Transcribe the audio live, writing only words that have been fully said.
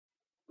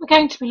We're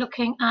going to be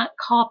looking at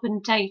carbon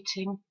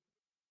dating.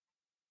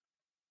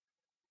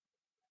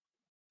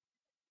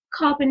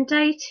 Carbon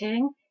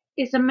dating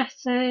is a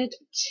method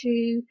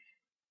to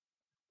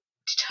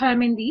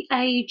determine the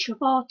age of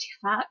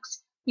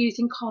artifacts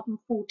using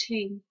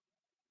carbon-14.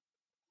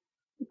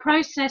 The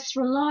process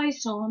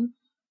relies on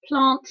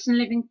plants and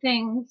living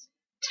things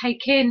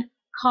take in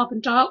carbon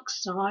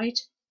dioxide,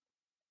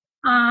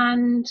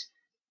 and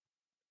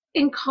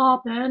in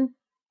carbon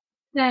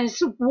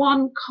there's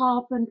one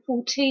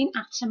carbon-14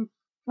 atom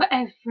for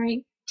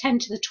every 10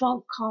 to the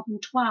 12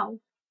 carbon-12.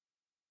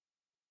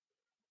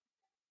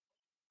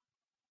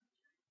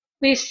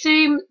 We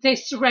assume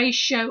this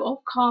ratio of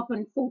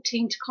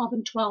carbon-14 to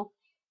carbon-12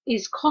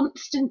 is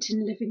constant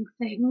in living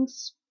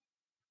things,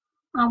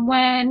 and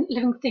when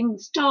living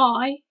things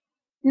die,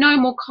 no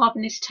more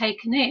carbon is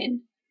taken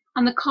in,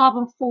 and the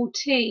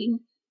carbon-14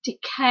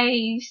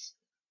 decays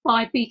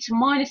by beta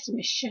minus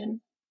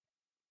emission.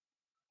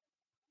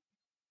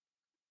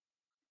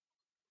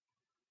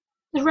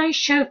 The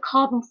ratio of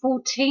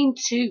carbon-14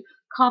 to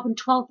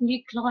carbon-12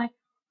 nuclei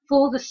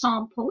for the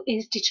sample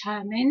is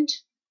determined.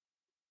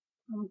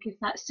 I'll give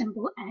that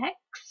symbol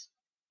X.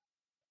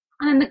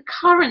 And the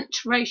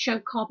current ratio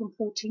of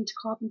carbon-14 to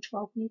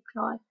carbon-12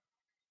 nuclei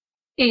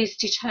is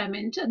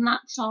determined, and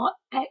that's our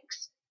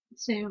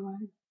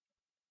X0.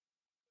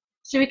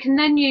 So we can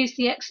then use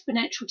the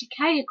exponential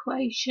decay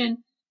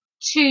equation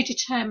to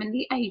determine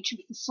the age of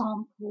the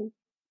sample.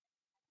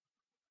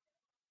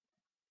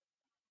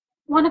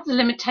 One of the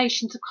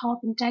limitations of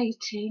carbon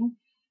dating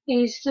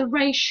is the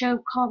ratio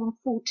of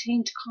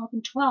carbon-14 to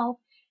carbon-12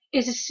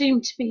 is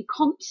assumed to be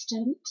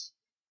constant.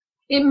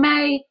 It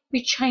may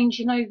be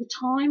changing over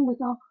time with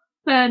our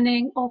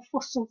burning of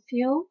fossil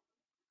fuel.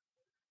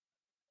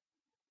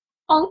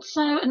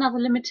 Also, another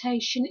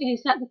limitation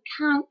is that the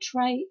count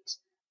rate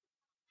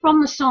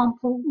from the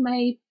sample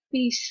may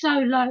be so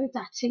low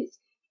that it's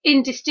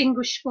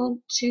indistinguishable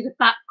to the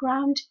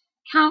background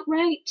count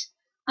rate,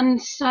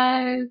 and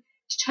so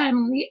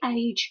determining the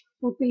age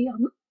will be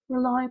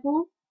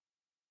unreliable.